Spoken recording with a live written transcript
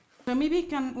So maybe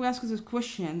can we ask this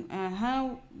question?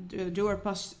 How do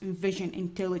Airbus envision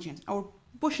intelligence or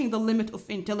pushing the limit of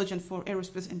intelligence for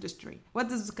aerospace industry?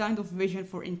 What is the kind of vision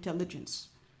for intelligence,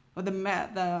 or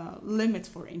the limits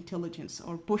for intelligence,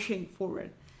 or pushing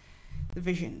forward the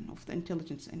vision of the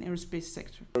intelligence in aerospace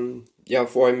sector?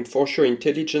 For sure,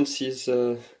 intelligence is.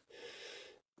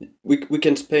 We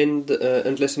can spend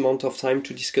endless amount of time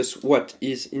to discuss what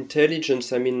is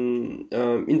intelligence. In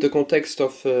the context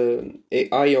of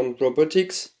AI and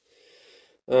robotics,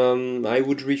 I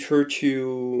would refer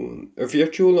to a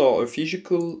virtual or a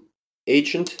physical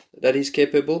agent that is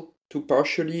capable to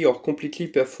partially or completely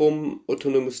perform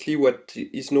autonomously what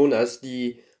is known as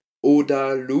the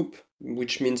OODA loop,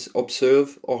 which means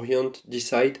observe, orient,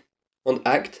 decide, and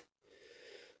act.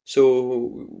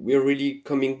 So we're really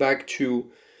coming back to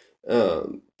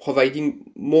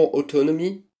providing more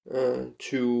autonomy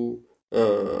to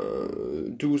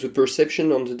do the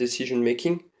perception on the decision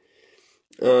making,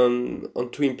 and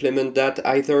to implement that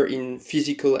either in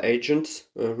physical agents,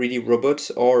 really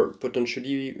robots, or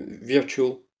potentially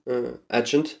virtual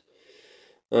agent.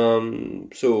 Going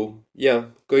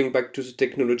back to the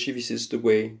technology, this is the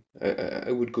way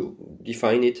I would go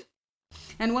define it.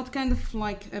 And what kind of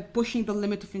pushing the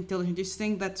limit of intelligence? Do you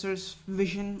think that there's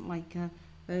vision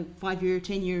 5 years,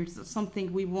 10 years,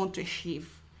 something we want to achieve?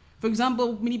 For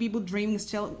example, many people dreaming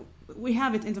still, we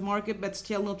have it in the market, but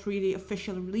still not really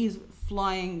officially released,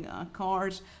 flying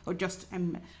cars, or just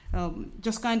kind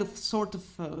of sort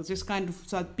of this kind of,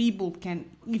 so that people can,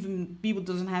 even people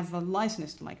doesn't have a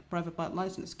license, like private pilot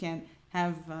license, can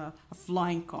have a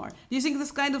flying car. Do you think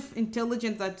this kind of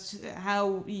intelligence, that's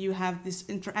how you have this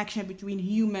interaction between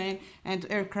human and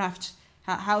aircraft,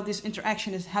 how this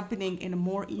interaction is happening in a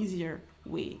more easier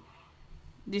way?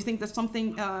 Do you think that's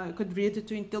something could be related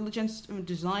to intelligence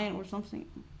design or something?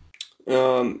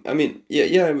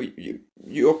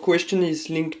 Your question is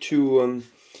linked to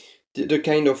the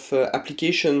kind of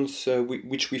applications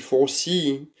which we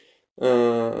foresee.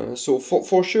 So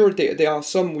for sure, there are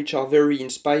some which are very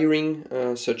inspiring,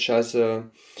 such as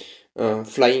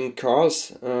flying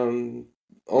cars, and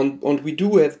we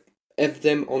do have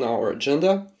them on our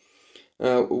agenda.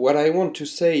 What I want to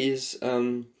say is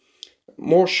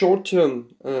more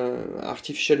short-term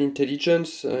artificial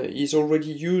intelligence is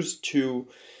already used to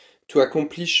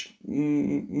accomplish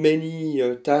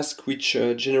many tasks which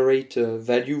generate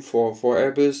value for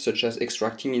Airbus, such as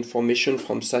extracting information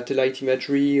from satellite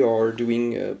imagery or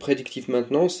doing predictive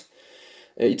maintenance.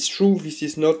 It's true this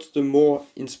is not the more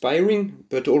inspiring,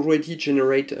 but already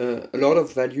generate a lot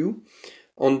of value.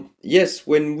 And yes,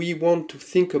 when we want to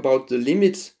think about the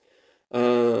limits,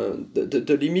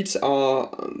 the limits are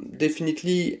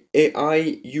definitely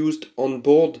AI used on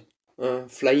board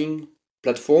flying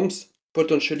platforms,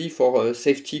 potentially for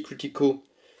safety critical,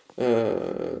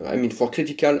 for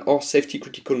critical or safety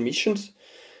critical missions.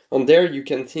 And there you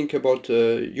can think about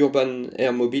urban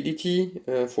air mobility,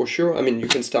 for sure. You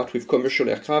can start with commercial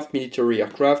aircraft, military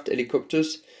aircraft,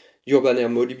 helicopters, urban air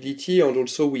mobility, and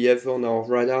also we have on our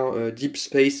radar deep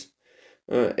space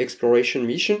exploration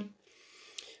mission.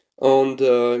 And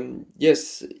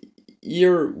yes,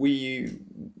 here we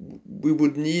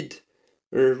would need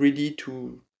really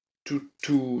to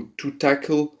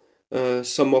tackle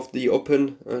some of the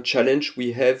open challenge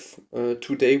we have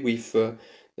today with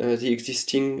the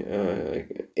existing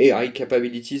AI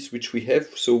capabilities which we have.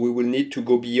 So we will need to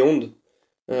go beyond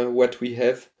what we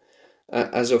have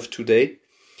as of today.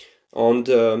 And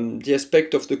the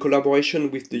aspect of the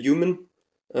collaboration with the human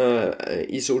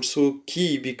is also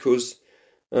key, because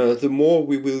the more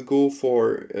we will go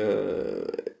for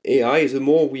AI, the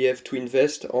more we have to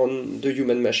invest on the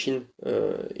human-machine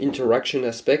interaction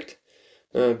aspect,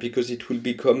 because it will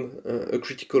become a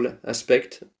critical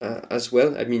aspect as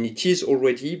well. It is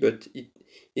already, but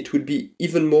it will be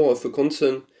even more of a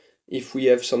concern if we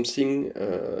have something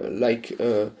like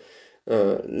a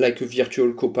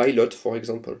virtual co-pilot, for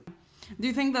example. Do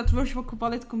you think that virtual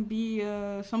co-pilot can be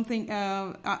something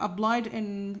applied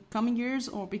in coming years,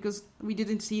 or because we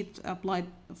didn't see it applied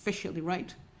officially,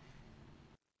 right?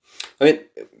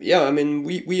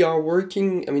 We are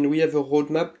working. We have a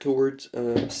roadmap towards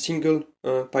single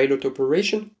pilot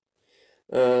operation.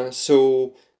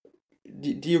 So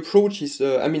the approach is,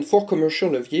 for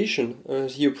commercial aviation,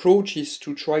 the approach is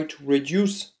to try to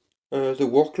reduce the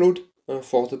workload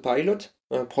for the pilot,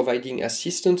 providing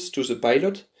assistance to the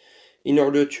pilot, in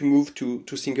order to move to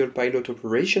single pilot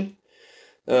operation.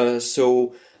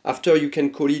 So after, you can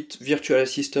call it virtual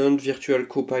assistant, virtual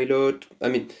co-pilot.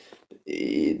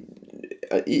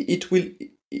 It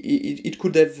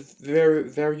could have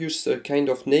various kind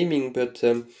of naming, but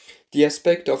the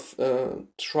aspect of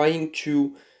trying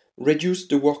to reduce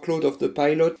the workload of the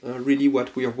pilot. Really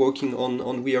what we are working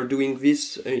on, we are doing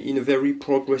this in a very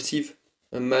progressive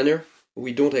manner.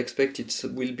 We don't expect it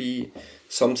will be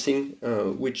something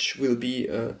which will be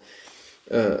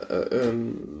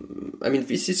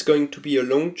this is going to be a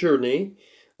long journey,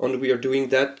 and we are doing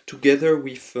that together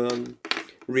with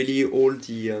really all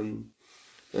the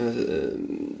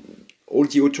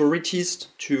authorities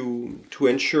to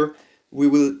ensure we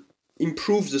will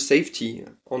improve the safety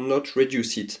and not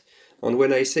reduce it. And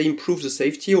when I say improve the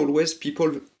safety, always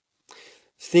people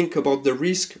think about the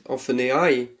risk of an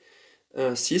AI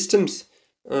systems.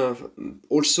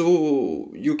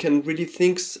 Also, you can really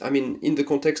think, in the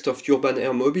context of urban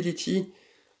air mobility,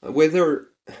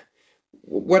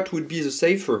 what would be the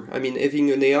safer?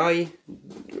 Having an AI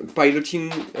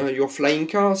piloting your flying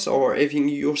cars, or having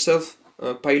yourself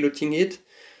piloting it.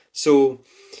 So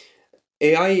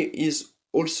AI is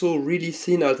also really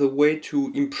seen as a way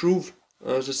to improve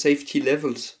the safety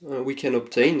levels we can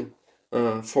obtain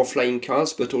for flying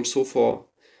cars, but also for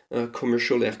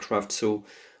commercial aircraft. So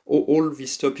all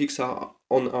these topics are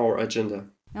on our agenda.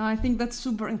 I think that's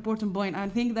super important point. I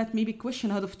think that may be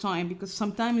question out of time, because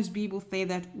sometimes people say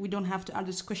that we don't have to add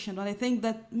this question, but I think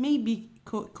that maybe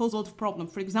cause a lot of problem.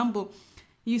 For example,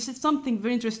 you said something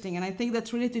very interesting, and I think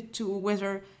that's related to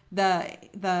whether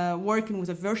the working with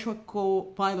a virtual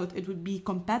co-pilot, it would be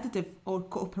competitive or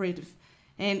cooperative.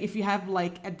 And if you have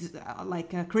like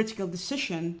a critical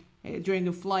decision during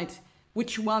the flight,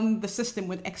 which one the system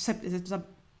would accept? Is it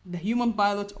the human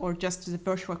pilot or just the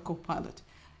virtual co-pilot?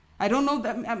 I don't know,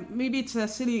 that maybe it's a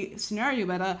silly scenario,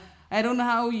 but I don't know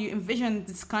how you envision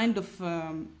this kind of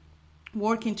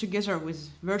working together with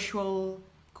virtual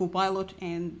co-pilot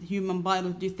and human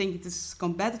pilot. Do you think it is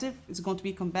competitive? It's going to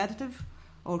be competitive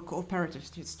or cooperative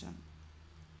system?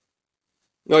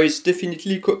 No, it's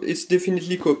definitely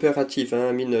cooperative.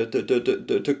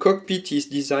 The cockpit is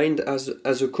designed as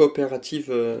a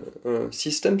cooperative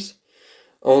systems,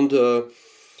 and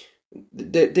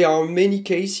there are many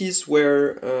cases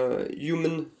where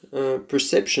human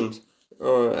perception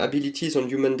abilities and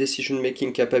human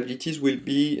decision-making capabilities will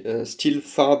be still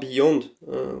far beyond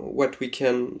what we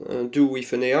can do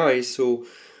with an AI. So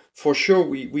for sure,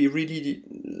 we really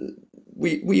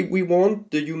we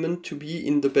want the human to be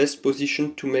in the best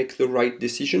position to make the right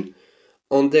decision,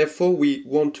 and therefore we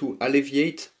want to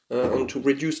alleviate and to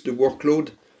reduce the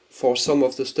workload for some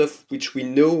of the stuff which we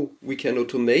know we can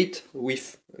automate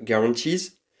with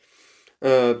guarantees,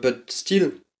 but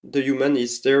still the human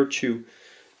is there to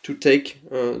take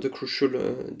the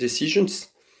crucial decisions,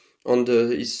 and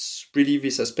it's really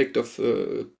this aspect of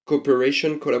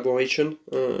cooperation, collaboration,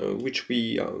 which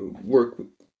we work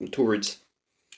towards.